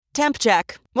Temp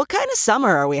check. What kind of summer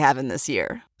are we having this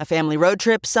year? A family road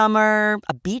trip summer?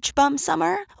 A beach bum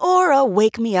summer? Or a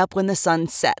wake me up when the sun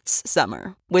sets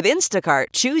summer? With Instacart,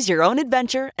 choose your own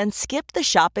adventure and skip the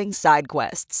shopping side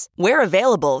quests. Where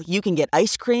available, you can get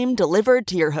ice cream delivered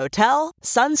to your hotel,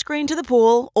 sunscreen to the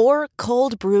pool, or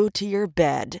cold brew to your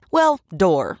bed. Well,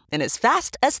 door, in as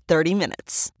fast as 30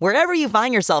 minutes. Wherever you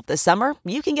find yourself this summer,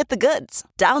 you can get the goods.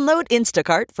 Download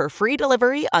Instacart for free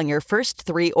delivery on your first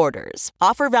 3 orders.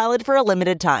 Offer valid for a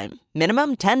limited time.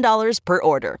 Minimum $10 per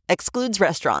order. Excludes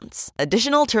restaurants.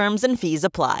 Additional terms and fees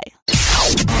apply.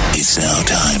 It's now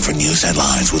time for news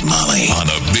headlines with Molly on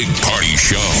the Big Party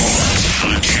Show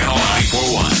on Channel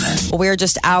 941. Well, we are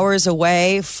just hours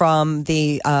away from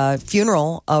the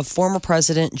funeral of former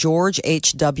President George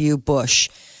H.W. Bush.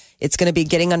 It's going to be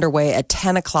getting underway at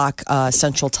 10 o'clock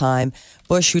Central Time.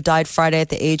 Bush, who died Friday at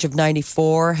the age of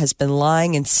 94, has been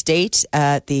lying in state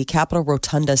at the Capitol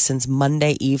Rotunda since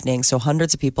Monday evening. So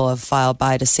hundreds of people have filed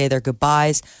by to say their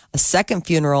goodbyes. A second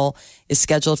funeral is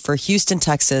scheduled for Houston,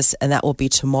 Texas, and that will be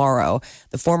tomorrow.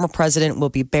 The former president will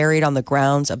be buried on the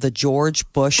grounds of the George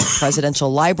Bush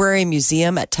Presidential Library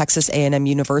Museum at Texas A&M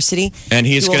University. And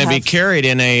he's going to be carried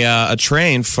in a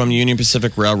train from Union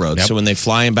Pacific Railroad. Yep. So when they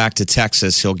fly him back to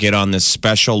Texas, he'll get on this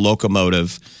special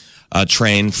locomotive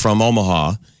train from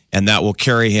Omaha, and that will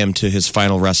carry him to his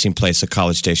final resting place at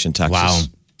College Station, Texas. Wow,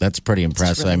 that's pretty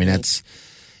impressive. Really that's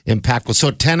impactful.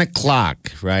 So 10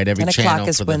 o'clock, right? Every 10 channel o'clock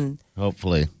is when,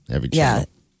 hopefully, every channel. Yeah,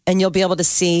 and you'll be able to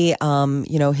see,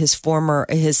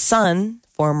 his son,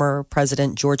 former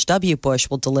President George W. Bush,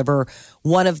 will deliver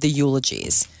one of the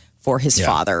eulogies for his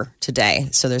father today.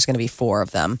 So there's going to be 4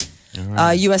 of them.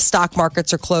 Right. U.S. stock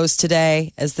markets are closed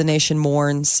today as the nation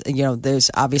mourns.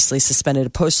 There's obviously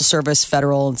suspended postal service,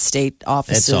 federal and state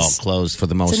offices. It's all closed for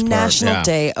the most part. It's a national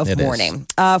day of mourning.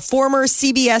 Former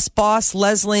CBS boss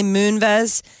Leslie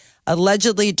Moonves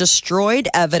allegedly destroyed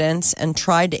evidence and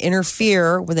tried to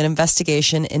interfere with an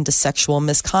investigation into sexual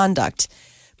misconduct.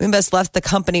 Moonves left the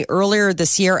company earlier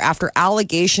this year after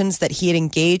allegations that he had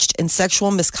engaged in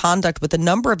sexual misconduct with a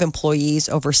number of employees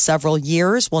over several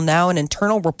years. Well, now an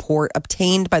internal report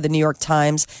obtained by the New York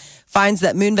Times finds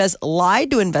that Moonves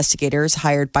lied to investigators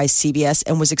hired by CBS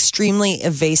and was extremely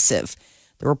evasive.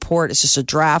 The report is just a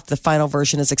draft. The final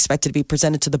version is expected to be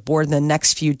presented to the board in the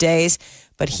next few days,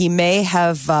 but he may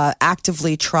have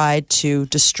actively tried to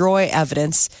destroy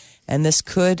evidence. And this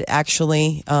could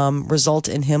actually result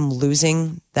in him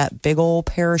losing that big old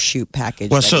parachute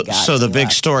package. Well, so the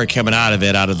big story coming out of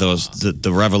it, out of those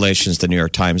the revelations the New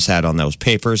York Times had on those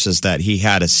papers, is that he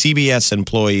had a CBS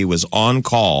employee was on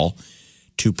call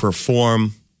to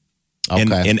perform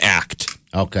an act.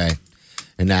 Okay,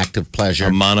 an act of pleasure,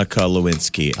 a Monica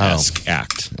Lewinsky-esque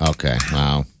act. Okay,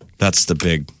 wow, that's the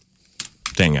big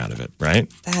thing out of it, right?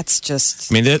 That's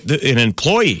just. I mean, an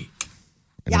employee.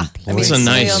 Yeah, that's a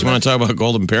nice. You want to talk about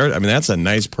golden parrot? I mean, that's a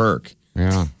nice perk.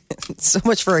 Yeah, so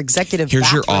much for executive. Here's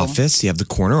bathroom. your office. You have the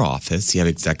corner office. You have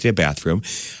executive bathroom.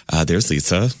 There's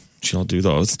Lisa. She'll do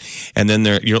those. And then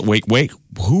you're wait.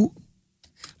 Who?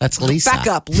 That's Lisa. Back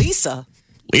up, Lisa.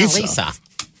 Lisa.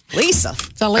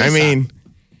 It's I mean.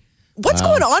 What's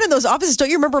going on in those offices? Don't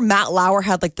you remember Matt Lauer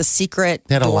had like the secret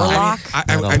door lock?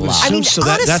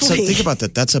 That's think about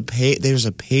that. That's there's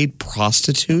a paid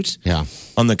prostitute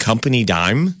on the company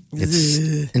dime.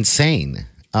 It's insane.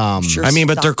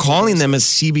 But they're calling them a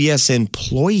CBS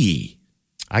employee.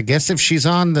 I guess if she's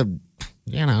on the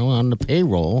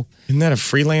payroll. Isn't that a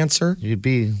freelancer? You'd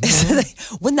be.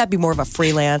 Wouldn't that be more of a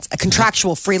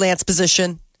contractual freelance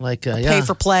position? Like pay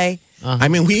for play?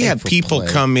 We have people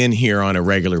come in here on a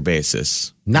regular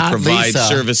basis. Not provide Lisa.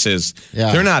 services.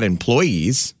 Yeah. They're not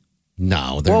employees.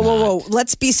 No, they're not. Whoa.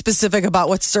 Let's be specific about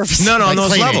what services. No, on those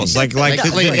cleaning. levels. Like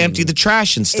they empty the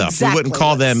trash and stuff. Exactly. We wouldn't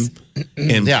call them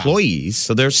employees.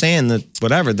 So they're saying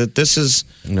that this is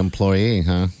an employee,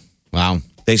 huh? Wow.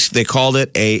 They called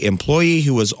it a employee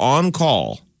who was on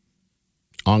call.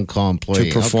 On-call employee.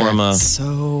 To perform a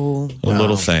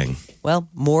little thing. Well,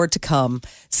 more to come.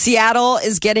 Seattle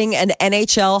is getting an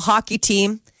NHL hockey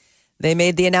team. They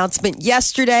made the announcement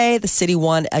yesterday. The city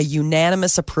won a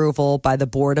unanimous approval by the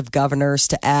Board of Governors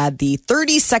to add the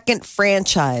 32nd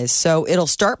franchise. So it'll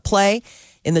start play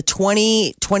in the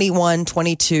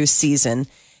 2021-22 season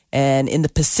and in the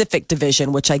Pacific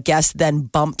Division, which I guess then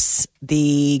bumps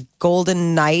the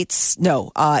Golden Knights.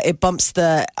 No, it bumps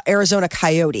the Arizona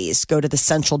Coyotes, go to the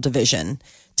Central Division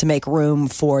to make room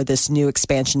for this new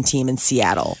expansion team in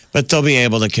Seattle. But they'll be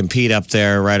able to compete up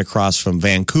there right across from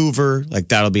Vancouver. Like,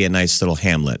 that'll be a nice little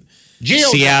hamlet.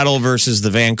 Geoduck. Seattle versus the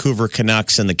Vancouver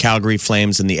Canucks and the Calgary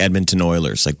Flames and the Edmonton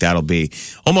Oilers. Like that'll be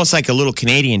almost like a little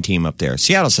Canadian team up there.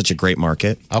 Seattle's such a great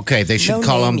market. Okay, they should No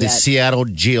call name them the yet. Seattle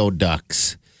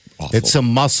Geoducks. Awful. It's a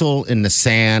mussel in the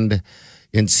sand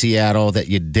in Seattle that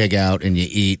you dig out and you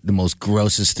eat. The most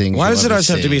grossest thing. Why does it always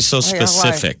have to be so Oh, yeah, why?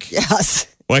 specific? Yes.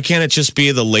 Why can't it just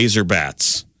be the laser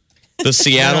bats? The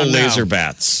Seattle don't know. laser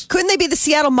bats. Couldn't they be the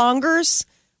Seattle Mongers?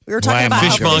 We were talking Why about how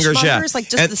Fishmongers, yeah. like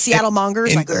just the Seattle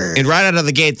Mongers. And, and right out of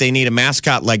the gate, they need a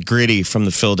mascot like Gritty from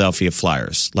the Philadelphia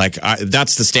Flyers.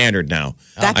 That's the standard now.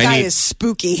 that I guy need- is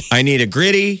spooky. I need a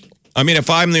Gritty. I mean, if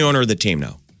I'm the owner of the team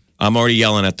now, I'm already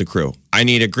yelling at the crew. I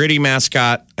need a Gritty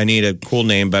mascot. I need a cool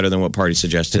name better than what Party The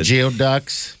suggested.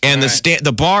 Geoducks. And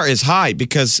the bar is high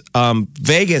because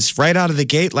Vegas, right out of the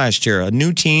gate last year, a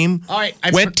new team All right,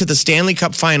 went to the Stanley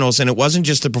Cup Finals, and it wasn't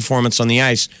just the performance on the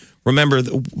ice. Remember,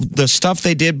 the stuff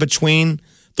they did between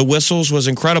the whistles was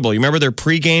incredible. You remember their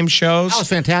pregame shows? That was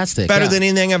fantastic. Better yeah. than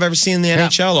anything I've ever seen in the Yeah.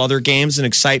 NHL. All their games and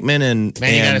excitement and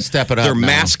Man, you and gotta step it up Their now.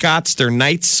 mascots, their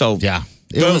knights. So Yeah.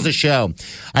 It was a show.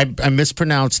 I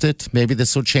mispronounced it. Maybe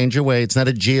this will change your way. It's not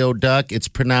a geoduck. It's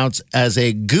pronounced as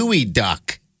a gooey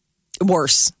duck.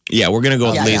 Worse. yeah, we're gonna go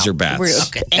with Yeah, laser yeah. bats.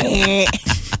 We're-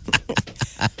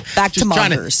 Back to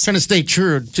Trying Mongers. to stay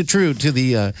true to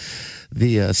the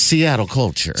Seattle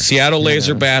culture. Seattle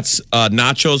laser bats.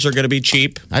 Nachos are going to be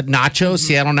cheap. Nachos,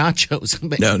 Seattle nachos.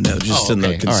 No, just in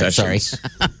the okay. All right, sorry.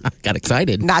 concessions. Got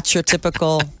excited. Not your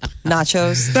typical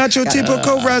nachos. Nacho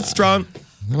typical restaurant.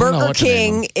 know Burger what to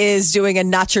name King is doing a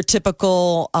not your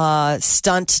typical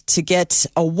stunt to get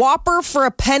a Whopper for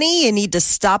a penny. You need to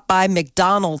stop by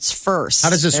McDonald's first. How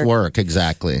does this work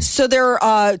exactly? So they're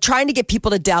trying to get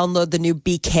people to download the new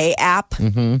BK app.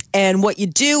 Mm-hmm. And what you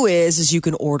do is you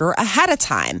can order ahead of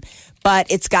time. But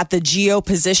it's got the geo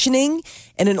positioning.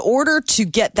 And in order to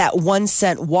get that 1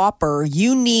 cent Whopper,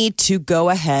 you need to go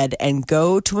ahead and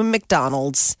go to a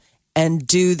McDonald's and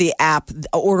do the app,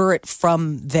 order it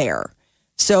from there.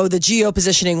 So the geo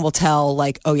positioning will tell,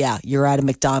 like, oh, yeah, you're at a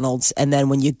McDonald's. And then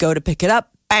when you go to pick it up,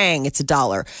 bang, it's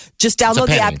 $1. Just download the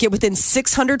penny. app, get within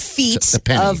 600 feet It's a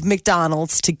penny. of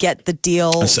McDonald's to get the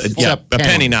deal. Yeah, a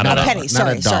penny, not a Not dollar. Penny,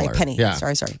 sorry, a dollar. penny. Yeah.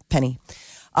 Sorry, penny.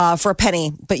 For a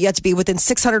penny, but you have to be within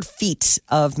 600 feet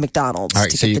of McDonald's All right,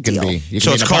 to so get you the can deal. be. You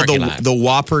So can it's be in a called parking lot. the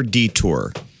Whopper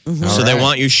Detour. Mm-hmm. So they right.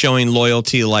 want you showing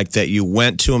loyalty, like that you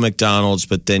went to a McDonald's,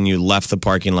 but then you left the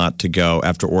parking lot to go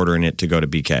after ordering it to go to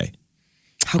BK.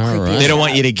 How creepy right. is They don't that?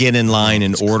 want you to get in line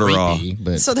and order Creepy,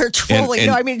 but So they're trolling. and-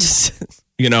 no, I mean, just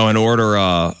and order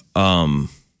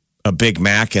a Big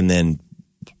Mac and then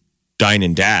dine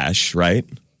and dash, right?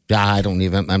 yeah, I don't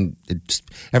even.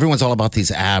 Everyone's all about these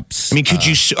apps. I mean, could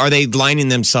you? Are they lining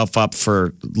themselves up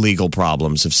for legal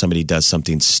problems if somebody does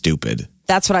something stupid?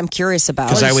 that's what I'm curious about.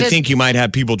 Because Well, I would said- think you might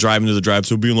have people driving to the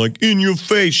drive-thru being like in your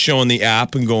face, showing the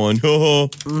app and going, "Oh."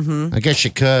 I guess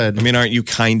you could. I mean, aren't you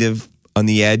kind of on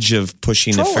the edge of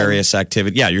pushing Trolling. nefarious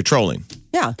activity? Yeah, you're trolling.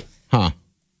 Yeah. Huh.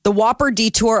 The Whopper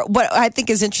Detour. What I think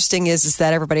is interesting is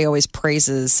that everybody always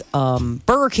praises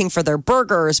Burger King for their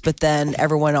burgers, but then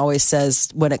everyone always says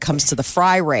when it comes to the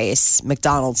fry race,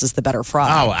 McDonald's is the better fry.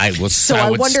 Oh, I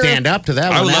would wonder- stand up to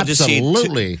that I one. would love to see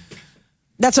Absolutely.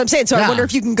 That's what I'm saying. So I Yeah. wonder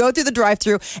if you can go through the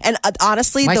drive-through. And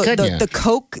honestly, Why couldn't you? the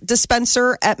Coke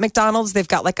dispenser at McDonald's, they've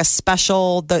got like a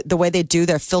special. The way they do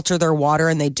their filter their water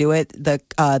and they do it.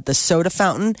 The soda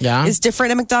fountain Yeah. is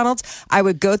different at McDonald's. I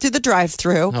would go through the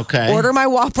drive-through, Okay. order my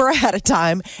Whopper ahead of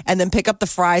time, and then pick up the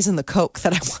fries and the Coke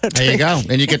that I want to There you drink.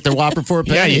 go. And you get the Whopper for a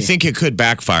penny. Yeah, you think it could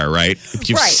backfire, right? If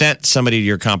you've Right. sent somebody to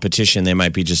your competition, they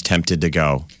might be just tempted to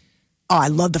go. Oh, I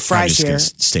love the I'm fries just here. going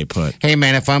to stay put. Hey,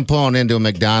 man, if I'm pulling into a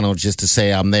McDonald's just to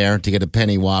say I'm there to get a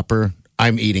penny Whopper,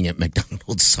 I'm eating at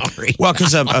McDonald's. Sorry. Well,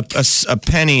 because a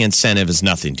penny incentive is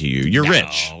nothing to you. You're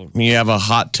rich. You have a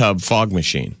hot tub fog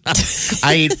machine.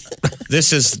 I eat.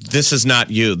 This is not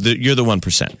you. You're the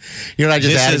 1%. You know what I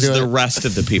just This added is to the it? rest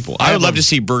of the people. I would love to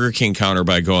see Burger King counter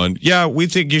by going, yeah, we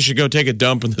think you should go take a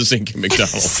dump in the sink at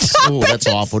McDonald's. Oh, that's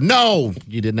awful. No,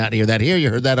 you did not hear that here. You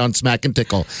heard that on Smack and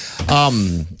Tickle.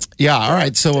 Yeah, all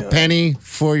right. So a penny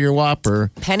for your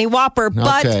Whopper. Penny Whopper,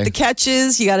 but Okay. the catch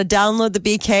is you got to download the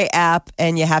BK app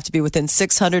and you have to be within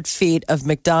 600 feet of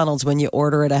McDonald's when you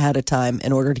order it ahead of time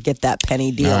in order to get that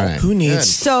penny deal. All right. Who needs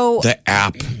So the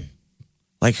app?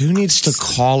 Like, who needs to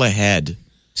call ahead?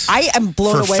 I am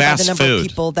blown For away by fast the number food. of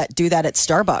people that do that at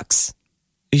Starbucks.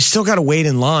 You still got to wait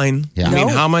in line. Yeah. I mean,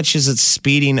 No. how much is it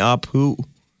speeding up? Who?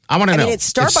 I want to I know mean, at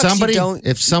Starbucks, you don't-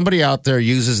 if somebody out there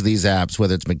uses these apps,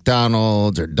 whether it's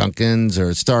McDonald's or Dunkin's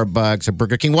or Starbucks or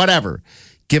Burger King, whatever,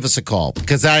 give us a call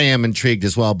because I am intrigued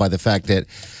as well by the fact that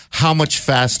how much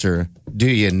faster do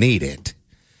you need it?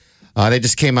 They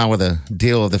just came out with a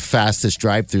deal of the fastest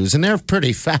drive-thrus, and they're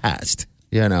pretty fast,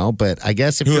 But I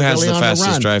guess if Who you're has really the on fastest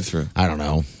the run, drive-through? I don't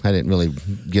know. I didn't really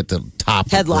get the top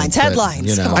Headlines. Come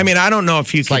on. I mean, I don't know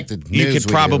if you could, like the you news could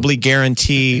we probably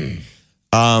guarantee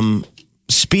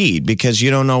speed because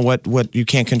you don't know what you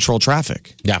can't control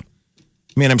traffic. Yeah.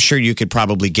 I mean, I'm sure you could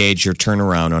probably gauge your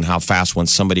turnaround on how fast when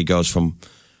somebody goes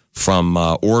from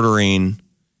ordering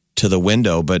to the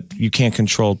window, but you can't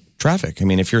control traffic. I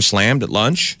mean, if you're slammed at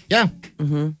lunch, Yeah.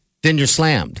 Then you're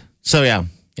slammed. So, yeah.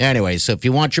 Anyway, so if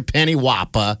you want your penny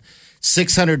Whopper,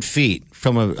 600 feet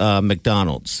from a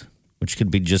McDonald's, which could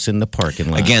be just in the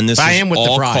parking lot. again, this I is am with the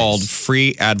all fries. called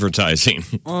free advertising.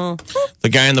 The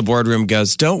guy in the boardroom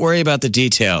goes, "Don't worry about the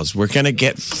details. We're going to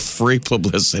get free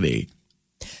publicity."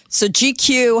 So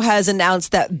GQ has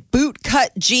announced that bootcut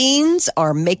jeans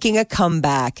are making a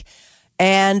comeback.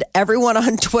 And everyone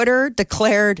on Twitter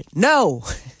declared no.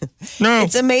 No.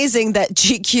 It's amazing that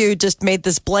GQ just made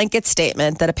this blanket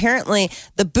statement that apparently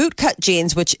the bootcut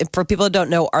jeans, which for people who don't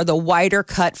know, are the wider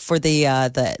cut for the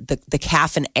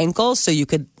calf and ankle, so you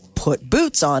could put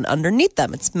boots on underneath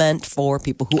them. It's meant for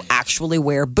people who actually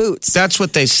wear boots. That's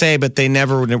what they say, but they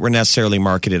never were necessarily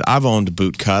marketed. I've owned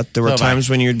boot cut. There were times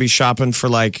when you'd be shopping for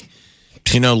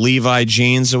Levi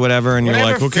jeans or whatever, and you're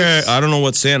Whatever like, okay, fits. I don't know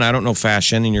what's in. I don't know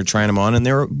fashion, and you're trying them on. And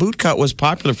boot cut was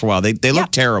popular for a while. They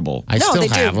look terrible. I No, still they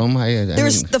do. have them.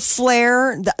 There's the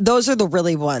flare. Those are the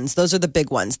really ones. Those are the big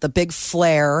ones. The big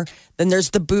flare. Then there's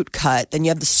the boot cut. Then you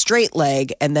have the straight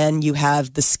leg, and then you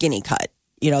have the skinny cut.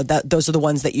 Those are the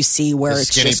ones that you see where it's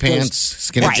skinny just pants, goes,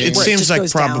 skinny right, jeans. It where seems just like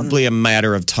goes down. probably a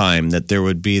matter of time that there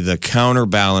would be the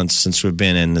counterbalance since we've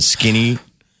been in the skinny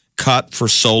cut for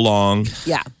so long.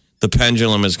 Yeah. The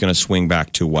pendulum is going to swing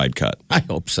back to wide cut. I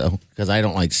hope so, because I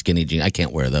don't like skinny jeans. I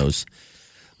can't wear those.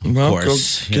 Well,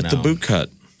 course, go get the boot cut.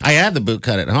 I had the boot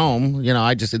cut at home.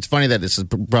 It's funny that this is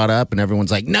brought up and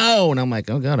everyone's like, no. And I'm like,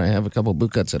 oh, God, I have a couple of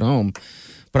boot cuts at home.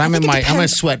 But I'm in my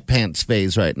sweatpants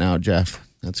phase right now, Jeff.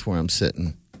 That's where I'm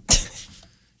sitting.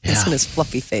 It's in his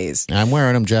fluffy phase. I'm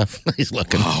wearing them, Jeff. He's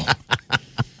looking. Oh.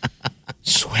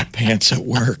 Sweatpants at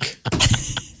work.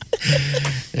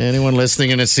 Anyone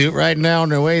listening in a suit right now on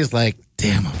their way is like,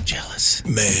 damn, I'm jealous.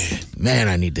 Man,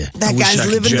 I need to. That guy's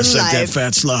living the life.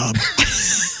 fat slob.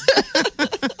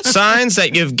 Signs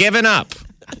that you've given up.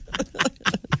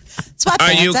 Sweatpants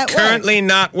Are you at work. currently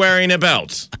not wearing a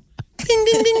belt? Ding,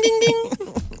 ding, ding, ding, ding.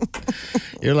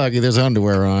 You're lucky there's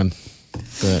underwear on.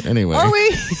 But anyway. Are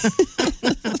we?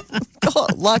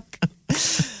 God, luck.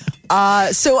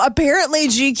 So apparently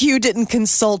GQ didn't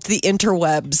consult the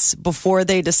interwebs before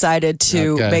they decided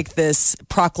to make this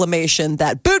proclamation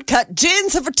that bootcut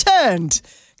jeans have returned.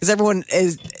 Because everyone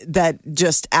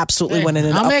just absolutely went in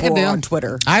an I'll make a uproar deal. on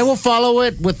Twitter. I will follow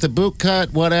it with the boot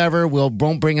cut, whatever.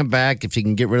 Won't bring them back if you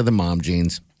can get rid of the mom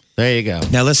jeans. There you go.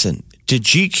 Now listen, did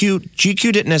GQ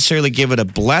didn't necessarily give it a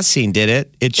blessing, did it?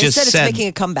 It They just said it's making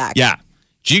a comeback. Yeah.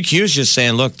 GQ is just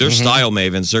saying, look, they're style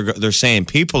mavens. They're saying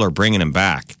people are bringing them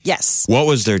back. Yes. What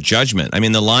was their judgment? I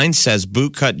mean, the line says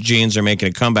bootcut jeans are making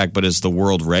a comeback, but is the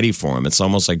world ready for them? It's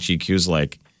almost like GQ's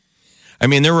like, I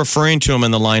mean, they're referring to them in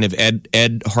the line of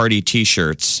Ed Hardy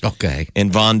T-shirts Okay.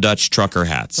 and Von Dutch trucker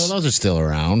hats. So those are still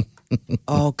around.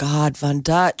 Oh, God, Von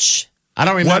Dutch. I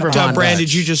don't remember What Von brand Dutch.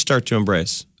 did you just start to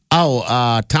embrace?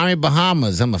 Oh, Tommy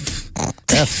Bahamas. I'm a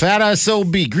fat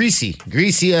SOB. Greasy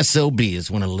SOB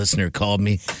is what a listener called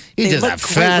me. He's They just a look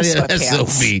great fat with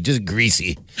sweatpants. SOB. Just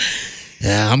greasy.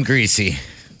 Yeah, I'm greasy.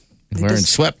 Wearing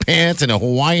sweatpants and a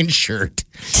Hawaiian shirt.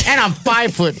 And I'm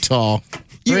 5 foot tall.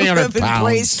 You 300 have pounds.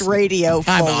 embraced radio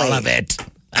fully. I'm all of it.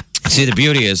 See, the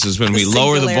beauty is when we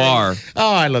lower the bar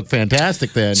Oh, I look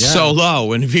fantastic then. Yeah. so low,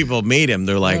 when people meet him,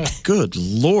 they're like, good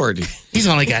Lord. He's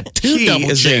only got two He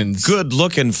double is chins. a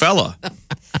good-looking fella.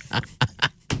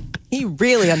 He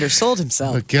really undersold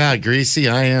himself. Oh, God, greasy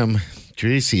I am.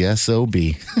 Greasy SOB.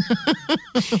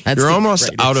 That's You're the almost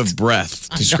greatest. out of breath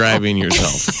describing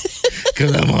yourself.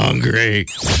 Because I'm hungry.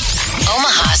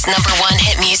 Omaha's #1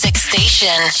 hit music station,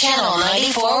 Channel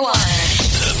 94.1.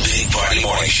 The Big Party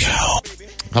Morning Show.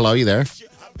 Hello, you there?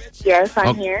 Yes,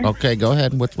 I'm here. Okay, go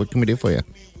ahead. What can we do for you?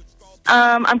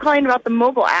 I'm calling about the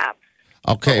mobile app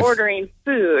Okay. for ordering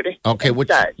food. Okay, and which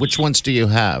such. ones do you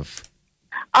have?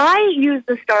 I use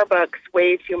the Starbucks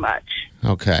way too much.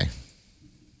 Okay.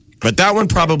 But that one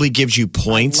probably gives you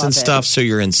points love and it. stuff, so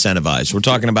you're incentivized. We're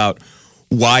talking about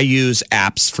why use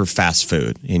apps for fast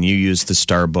food, and you use the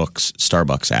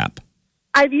Starbucks app.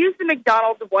 I've used the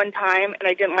McDonald's one time, and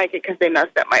I didn't like it because they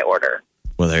messed up my order.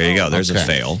 Well, there you go. There's a Okay.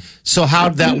 fail. So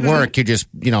how'd that work? You just,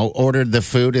 ordered the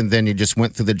food and then you just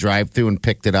went through the drive-through and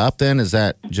picked it up then? Is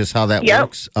that just how that Yep.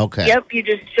 works? Okay. Yep, you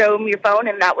just show them your phone,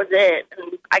 and that was it.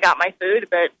 And I got my food,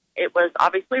 but it was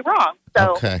obviously wrong.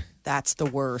 So Okay. That's the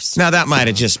worst. Now, that might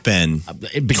have just been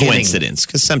Beginning. coincidence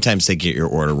because sometimes they get your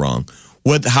order wrong.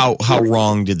 How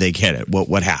wrong did they get it?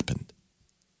 What happened?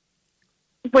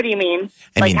 what do you mean?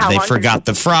 I mean, how they long- forgot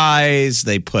the fries.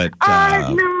 They put.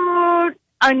 No,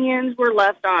 onions were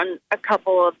left on a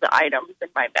couple of the items in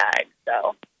my bag.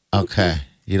 So Okay.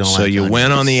 You don't So like you went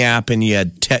onions. on the app and you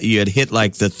had hit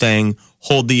like the thing,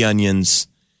 hold the onions.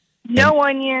 no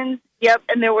onions. Yep,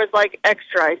 and there was like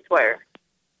extra, I swear.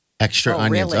 Extra Oh,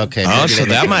 onions. really? Okay. Oh, maybe so they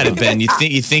that didn't- might have been. You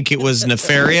think it was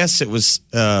nefarious? It was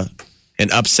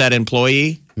an upset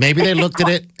employee. Maybe they looked at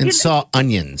it and saw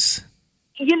onions.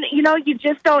 You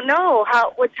just don't know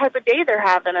what type of day they're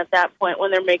having at that point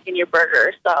when they're making your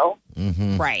burger. So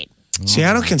Right. See,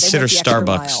 I don't consider the extra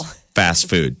Starbucks mile. fast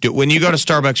food. When you go to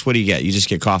Starbucks, what do you get? You just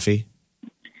get coffee?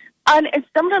 and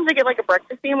sometimes I get like a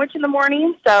breakfast sandwich in the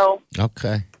morning. So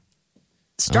Okay.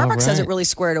 Starbucks All has it right. really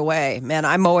squared away. Man,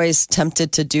 I'm always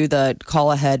tempted to do the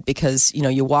call ahead because,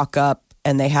 you walk up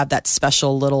and they have that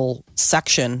special little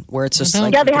section where it's just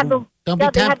like, yeah, they have the Don't be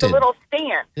they have the tempted. little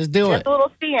stand. Just do They have it. the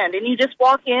little stand, and you just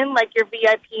walk in like you're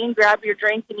VIP and grab your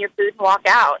drink and your food and walk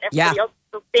out. Everybody else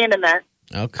is standing there.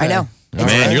 Okay. I know. All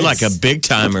Man, right. you're like a big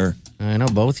timer. I know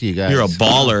both of you guys. You're a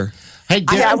baller. Hey,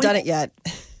 I dear. haven't done it yet.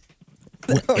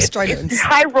 I was trying to.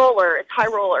 High roller. It's high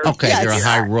roller. Okay, Yes. you're a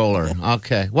high roller.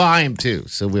 Okay. Well, I am too.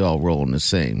 So we all roll on the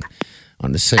same I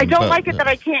don't boat. like it that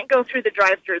I can't go through the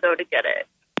drive-through though to get it,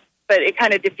 but it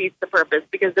kind of defeats the purpose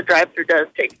because the drive-through does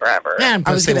take forever. Yeah, and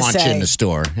I was plus they gonna want you say. in the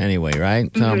store anyway, right?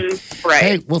 So, Right.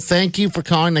 Hey, well, thank you for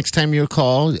calling. Next time you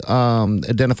call,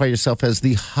 identify yourself as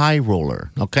the high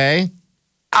roller. Okay,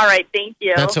 All right. Thank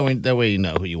you. that way you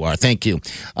know who you are. Thank you.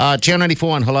 Channel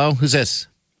 94. Hello, who's this?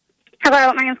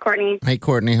 Hello, my name's Courtney. Hey,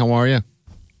 Courtney, how are you?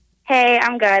 Hey,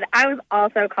 I'm good. I was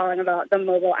also calling about the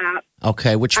mobile app.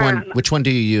 Okay, which one? Which one do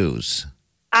you use?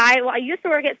 I used to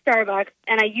work at Starbucks,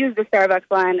 and I use the Starbucks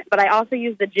one, but I also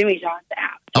use the Jimmy John's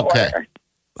app to Okay. order.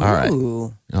 All right.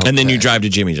 Ooh. And then you Okay. drive to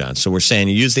Jimmy John's. So we're saying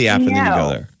you use the app and then you go No.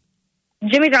 there.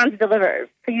 Jimmy John's delivers,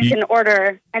 so you can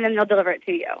order, and then they'll deliver it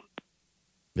to you.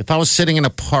 If I was sitting in a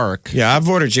park, Yeah, I've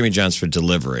ordered Jimmy John's for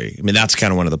delivery. I mean, that's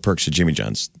kind of one of the perks of Jimmy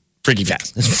John's. Freaky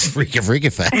fast. freaky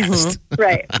fast.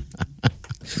 Right.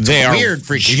 They are Weird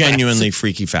freaky genuinely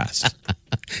freaky fast.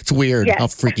 It's weird Yes. how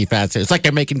freaky fast it is. It's like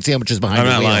they're making sandwiches behind I'm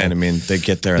the not wheel. lying. I mean, they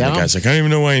get there and Yeah. the guy's like, I don't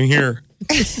even know why I'm here.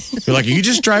 You're like, are you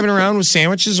just driving around with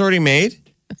sandwiches already made?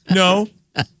 No.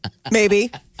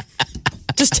 Maybe.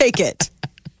 Just take it.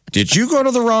 Did you go to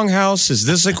the wrong house? Is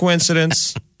this a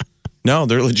coincidence? No,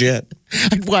 they're legit.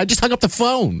 Well, I just hung up the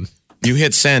phone. You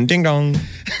hit send, ding dong.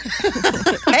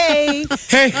 Hey.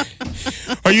 Hey,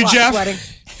 are you Clock Jeff? sweating.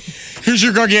 Here's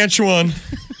your gargantuan.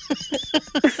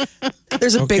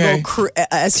 There's a big Okay. old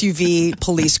SUV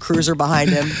police cruiser behind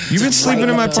him. You've been sleeping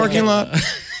in my parking lot?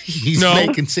 He's No.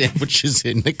 making sandwiches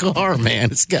in the car,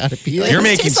 man. It's got to be. You're This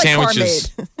making tastes like car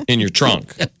sandwiches in your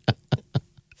trunk.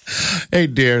 Hey,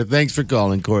 dear. Thanks for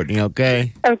calling, Courtney.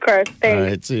 Okay. Of course. All Thanks.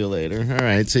 right. See you later. All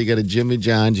right. So you got a Jimmy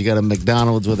John's, you got a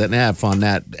McDonald's with an app on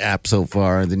that app so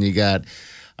far, and then you got,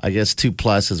 I guess, 2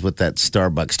 pluses with that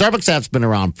Starbucks. Starbucks app's been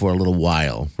around for a little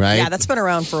while, right? Yeah, that's been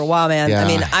around for a while, man. Yeah. I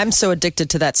mean, I'm so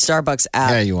addicted to that Starbucks app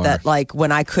Yeah, you are. that, like,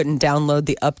 when I couldn't download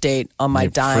the update on my You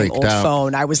dying freaked old out.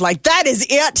 phone, I was like, that is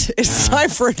it. It's time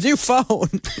for a new phone.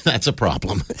 That's a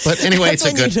problem. But anyway, That's it's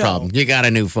a when you good know. problem. You got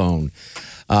a new phone.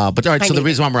 But all right, so the need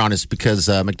reason why we're on is because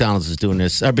McDonald's is doing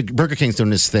this, Burger King's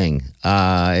doing this thing.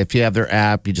 If you have their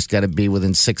app, you just got to be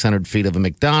within 600 feet of a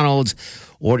McDonald's.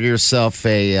 Order yourself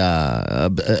a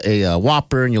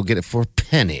Whopper, and you'll get it for a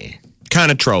penny. Kind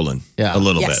of trolling a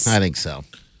little Yes. bit. I think so.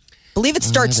 I believe it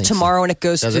starts think so. tomorrow and it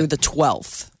goes Does through it? the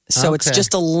 12th. So it's Okay.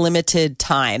 just a limited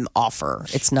time offer.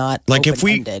 It's not Like if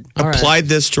we open-ended. applied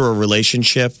this to a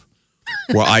relationship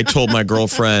where I told my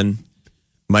girlfriend,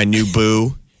 my new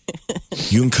boo,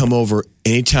 you can come over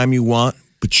anytime you want,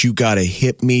 but you got to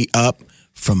hit me up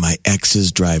from my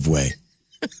ex's driveway.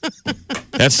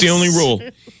 That's the only rule.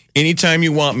 Anytime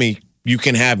you want me, you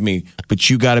can have me, but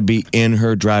you got to be in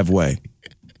her driveway.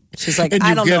 She's like, And I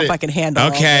you don't get know if it. I can handle all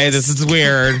Okay, this is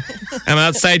weird. I'm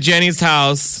outside Jenny's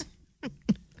house.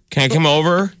 Can I come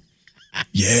over?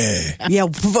 Yeah. Yeah,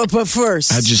 but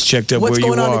first, I just checked up what's where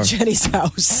you going on are. at Jenny's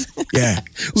house? Yeah.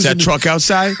 Is that truck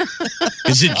outside?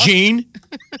 Is it Gene?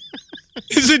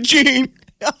 Is it Gene?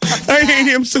 I hate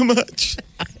him so much.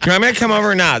 You want me to come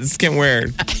over or not? This is getting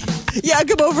weird. Yeah,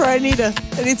 come over. I need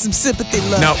some sympathy,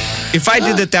 love. No. If I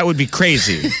did that, that would be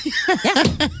crazy.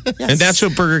 And that's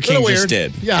what Burger King just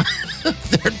did. Yeah.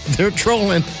 they're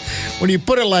trolling. When you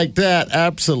put it like that,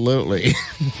 absolutely.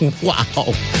 Wow.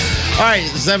 All right,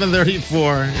 7:34.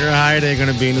 Your high day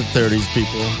going to be in the 30s,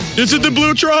 people. Is it the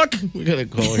blue truck? We got a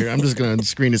call here. I'm just going to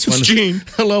screen this one. It's Gene.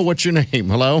 Hello, what's your name?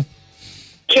 Hello?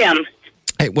 Kim.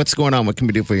 Hey, what's going on? What can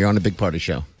we do for you? You're on the Big Party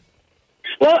Show.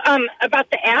 Well, about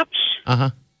the apps. Uh-huh.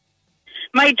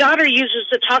 My daughter uses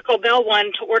the Taco Bell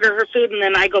one to order her food, and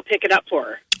then I go pick it up for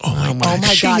her. Oh my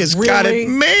She God, has got really? it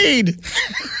made.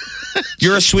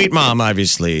 You're a sweet mom,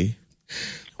 obviously.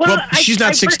 Well, she's not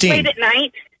I 16. work late at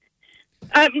night.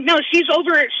 No, she's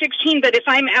over at 16, but if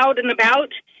I'm out and about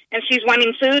and she's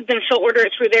wanting food, then she'll order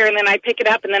it through there, and then I pick it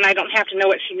up, and then I don't have to know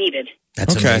what she needed.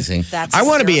 That's Okay. amazing. That's I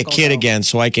want to be a hysterical, kid though. again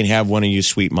so I can have one of you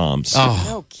sweet moms. Oh,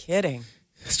 No kidding.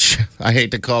 I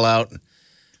hate to call out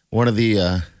one of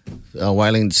the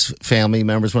Wileen's family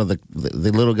members, one of the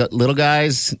little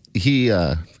guys. He,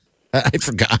 I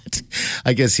forgot.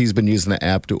 I guess he's been using the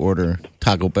app to order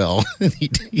Taco Bell. And he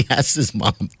asked his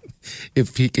mom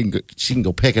if she can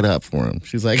go pick it up for him.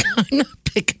 She's like, I'm not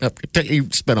picking up. He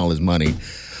spent all his money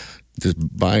just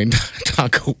buying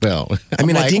Taco Bell. I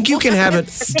mean, I'm I think you can have it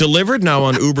delivered now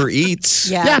on Uber Eats.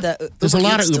 Yeah, there's a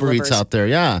lot of Uber Eats out there.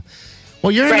 Yeah.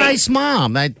 Well, you're a Right. nice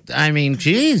mom. I mean,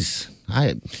 geez.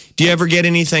 Do you ever get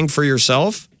anything for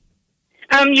yourself?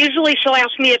 Usually she'll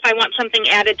ask me if I want something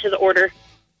added to the order.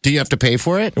 Do you have to pay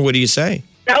for it? What do you say?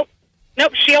 Nope.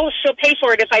 She'll pay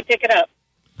for it if I pick it up.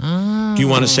 Do you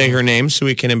want to say her name so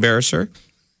we can embarrass her?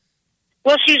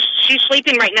 Well, she's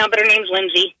sleeping right now, but her name's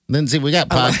Lindsay. Lindsay, we got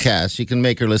podcasts. You can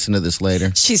make her listen to this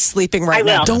later. She's sleeping right I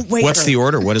will. now. Don't wake What's her. the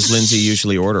order? What does Lindsay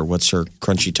usually order? What's her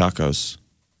crunchy tacos?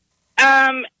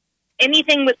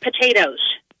 Anything with potatoes.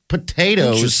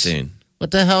 Potatoes. Interesting. What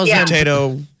the hell is Yeah. that?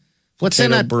 Potato What's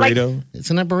in a burrito. It's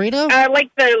in a burrito? Like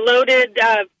the loaded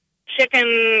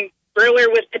chicken burger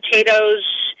with potatoes,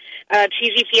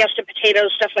 cheesy fiesta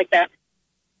potatoes, stuff like that.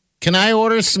 Can I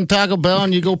order some Taco Bell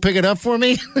and you go pick it up for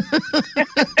me?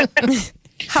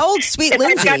 How old Sweet If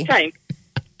Lindsay? I've got time.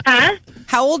 Huh?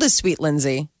 How old is Sweet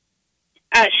Lindsay?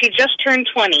 She just turned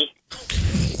 20.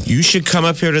 You should come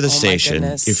up here to the station.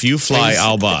 goodness. If you fly,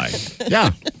 I'll buy.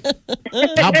 Yeah.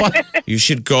 How about, You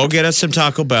should go get us some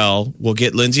Taco Bell. We'll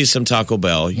get Lindsay some Taco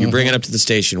Bell. You bring it up to the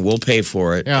station. We'll pay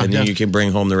for it. Yeah, and then yeah. you can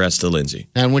bring home the rest of Lindsay.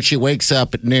 and when she wakes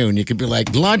up at noon, you could be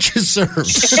like, lunch is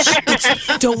served.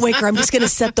 Don't wake her. I'm just going to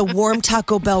set the warm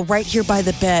Taco Bell right here by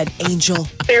the bed, Angel.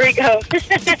 There we go.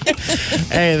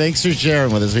 Hey, thanks for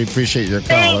sharing with us. We appreciate your call,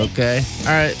 Thanks. okay?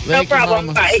 All right. Thank No you, problem.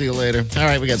 Mama. Bye. See you later. All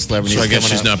right, we got celebrities So I guess coming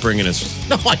she's up. not bringing us.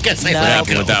 No, I guess I No. What laughed.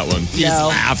 happened with that one? You just No.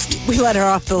 laughed. We let her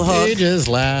off the hook. You just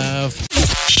laughed.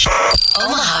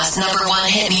 Omaha's number one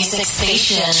hit music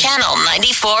station. Channel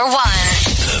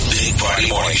 94.1. The Big Party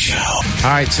Morning Show.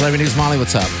 All right, Celebrity News Molly,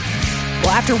 what's up? Well,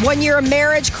 after 1 year of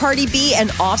marriage, Cardi B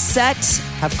and Offset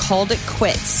have called it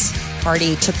quits.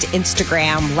 Cardi took to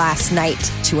Instagram last night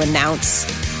to announce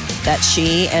that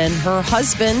she and her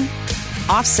husband,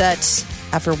 Offset,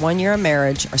 after 1 year of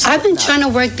marriage, are I've been splitting up. trying to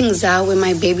work things out with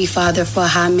my baby father for a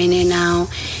hot minute now.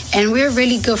 And we're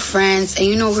really good friends. And,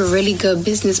 we're really good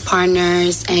business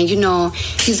partners. And,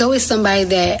 he's always somebody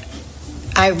that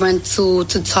I run to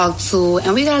talk to.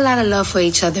 And we got a lot of love for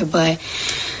each other. But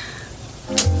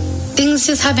things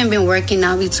just haven't been working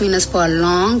out between us for a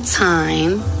long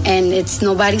time. And it's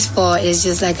nobody's fault. It's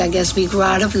just like, I guess we grew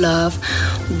out of love.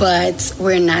 But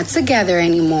we're not together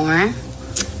anymore.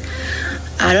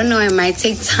 I don't know, it might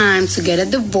take time to get a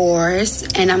divorce,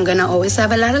 and I'm going to always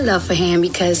have a lot of love for him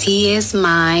because he is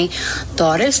my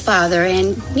daughter's father,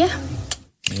 and yeah.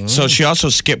 So she also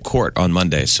skipped court on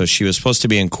Monday. So she was supposed to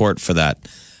be in court for that,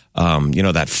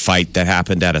 that fight that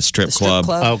happened at a strip club.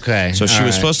 Okay. So she all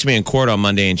was right. supposed to be in court on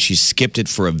Monday, and she skipped it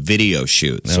for a video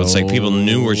shoot. So it's like people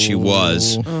knew where she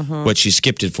was, what she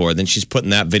skipped it for. Then she's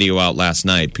putting that video out last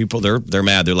night. People, they're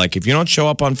mad. They're like, if you don't show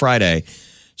up on Friday,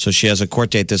 so she has a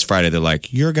court date this Friday. They're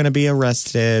like, you're going to be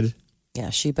arrested. Yeah,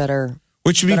 she better.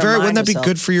 Which would be Better wouldn't that mind be herself.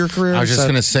 good for your career? I was just So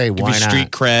going to say, give you why not? street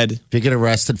cred. If you get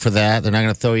arrested for that, they're not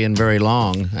going to throw you in very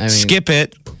long. I mean, Skip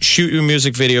it, shoot your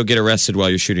music video, get arrested while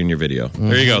you're shooting your video.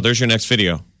 There you go. There's your next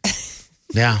video.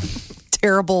 Yeah.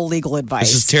 Terrible legal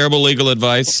advice. This is terrible legal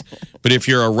advice. But if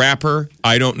you're a rapper,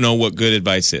 I don't know what good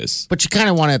advice is. But you kind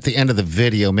of want to, at the end of the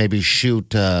video, maybe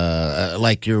shoot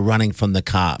like you're running from the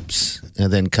cops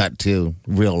and then cut to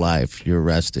real life. You're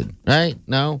arrested, right?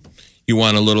 No? You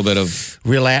want a little bit of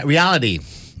Reality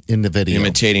in the video.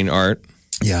 imitating art.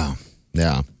 Yeah.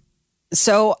 Yeah.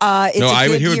 So it's No, a here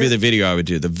good would be year- the video I would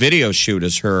do. The video shoot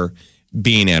is her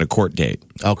being at a court date.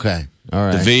 Okay. All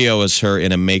right. The video is her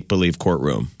in a make-believe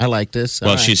courtroom. I like this.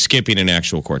 Well, she's skipping an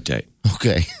actual court date.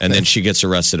 Okay. And then she gets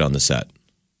arrested on the set.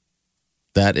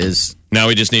 That is... Now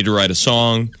we just need to write a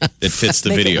song that fits the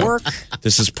Make it video. work.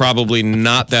 This is probably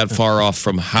not that far off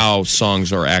from how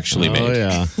songs are actually made. Oh,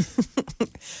 yeah.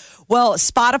 Well,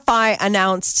 Spotify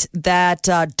announced that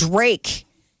Drake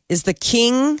is the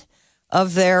king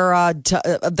of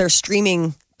their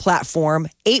streaming platform.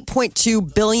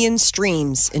 8.2 billion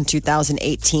streams in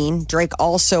 2018. Drake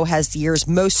also has the year's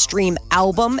most streamed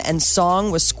album and song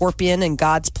with Scorpion and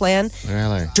God's Plan.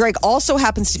 Really? Drake also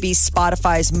happens to be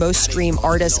Spotify's most streamed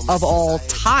artist of all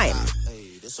time.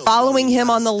 Following him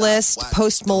on the list,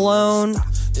 Post Malone,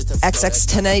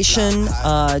 XXXTentacion,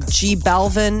 G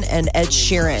Balvin, and Ed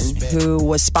Sheeran, who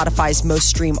was Spotify's most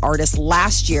streamed artist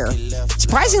last year.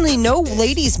 Surprisingly, no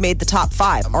ladies made the top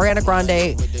 5. Ariana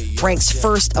Grande ranks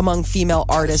first among female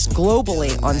artists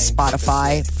globally on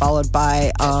Spotify, followed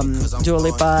by Dua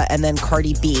Lipa and then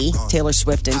Cardi B, Taylor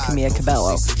Swift, and Camila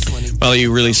Cabello. Well,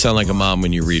 you really sound like a mom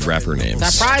when you read rapper names.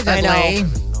 Surprisingly. I know.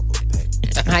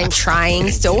 I'm trying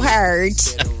so hard.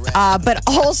 But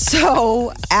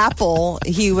also Apple,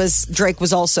 Drake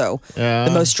was also the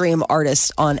most streamed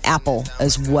artist on Apple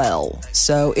as well.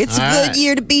 So it's a good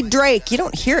year to be Drake. You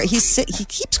don't hear it. He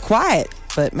keeps quiet,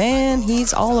 but man,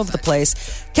 he's all over the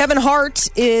place. Kevin Hart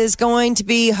is going to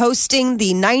be hosting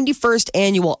the 91st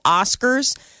annual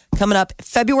Oscars coming up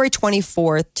February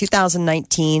 24th,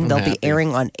 2019. They'll be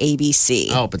airing on ABC.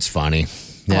 I hope it's funny.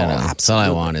 Yeah, that's all I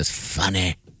want is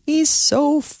funny. He's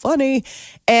so funny.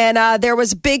 And there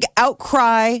was a big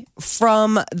outcry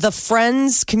from the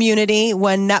Friends community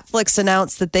when Netflix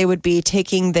announced that they would be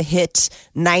taking the hit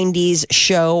 90s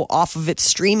show off of its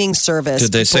streaming service.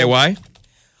 Did they say why?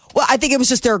 Well, I think it was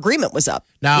just their agreement was up.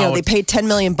 No, they paid $10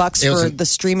 million for the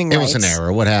streaming rights. It was an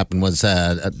error. What happened was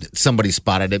somebody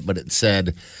spotted it, but it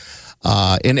said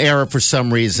in error for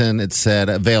some reason. It said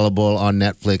available on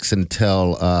Netflix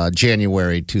until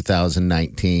January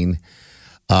 2019.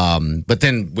 But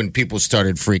then when people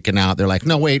started freaking out, they're like,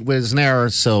 no, wait, it was an error.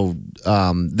 So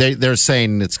they're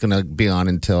saying it's going to be on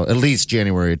until at least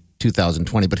January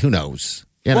 2020, but who knows?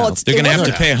 They're going to have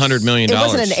to pay $100 million. It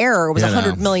wasn't an error. It was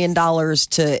 $100 million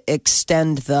to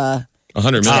extend the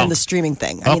streaming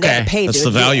thing. I mean, they had to pay That's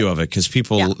the value of it because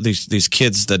people, these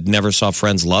kids that never saw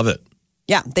Friends love it.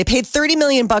 Yeah, they paid $30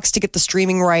 million to get the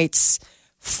streaming rights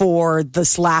for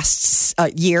this last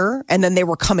year, and then they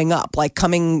were coming up. Like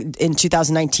coming in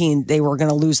 2019, they were going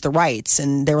to lose the rights,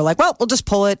 and they were like, well, we'll just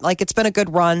pull it. Like, it's been a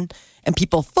good run. And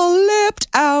people flipped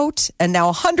out, and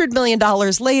now $100 million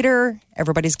later,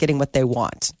 everybody's getting what they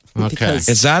want. Okay.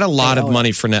 Is that a lot of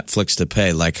money for Netflix to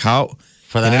pay? Like, how,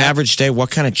 in an average day,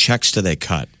 what kind of checks do they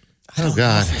cut? Oh,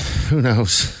 God. Who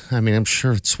knows? I mean, I'm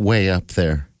sure it's way up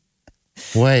there.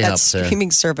 Way that up there. Streaming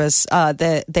service,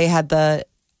 they had the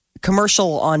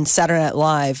commercial on Saturday Night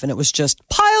Live, and it was just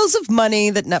piles of money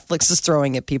that Netflix is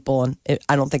throwing at people, and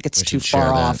I don't think it's too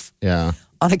far off. Yeah.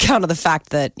 On account of the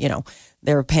fact that,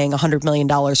 they're paying $100 million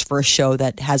for a show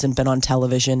that hasn't been on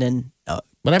television in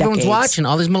But everyone's decades. watching.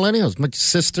 All these millennials, my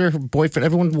sister, her boyfriend,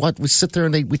 everyone. We sit there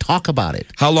and we talk about it.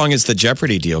 How long is the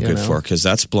Jeopardy deal good for? Because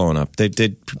that's blowing up.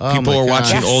 People are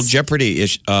watching old Jeopardy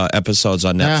episodes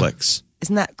on Netflix.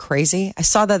 Isn't that crazy? I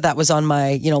saw that was on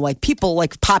my, people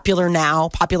like popular on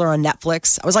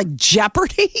Netflix. I was like,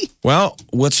 Jeopardy? Well,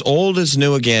 what's old is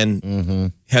new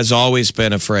again has always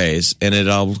been a phrase, and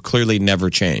it'll clearly never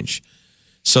change.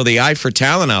 So the eye for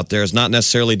talent out there is not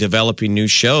necessarily developing new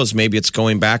shows. Maybe it's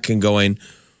going back and going,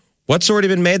 what's already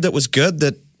been made that was good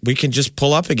that we can just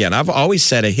pull up again? I've always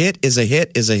said a hit is a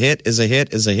hit is a hit is a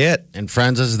hit is a hit. And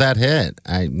Friends is that hit.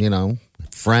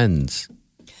 Friends.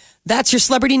 That's your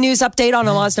celebrity news update on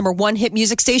Omaha's number one hit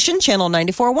music station, Channel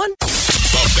 94.1.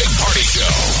 The Big Party Show.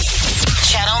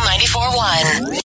 Channel 94.1.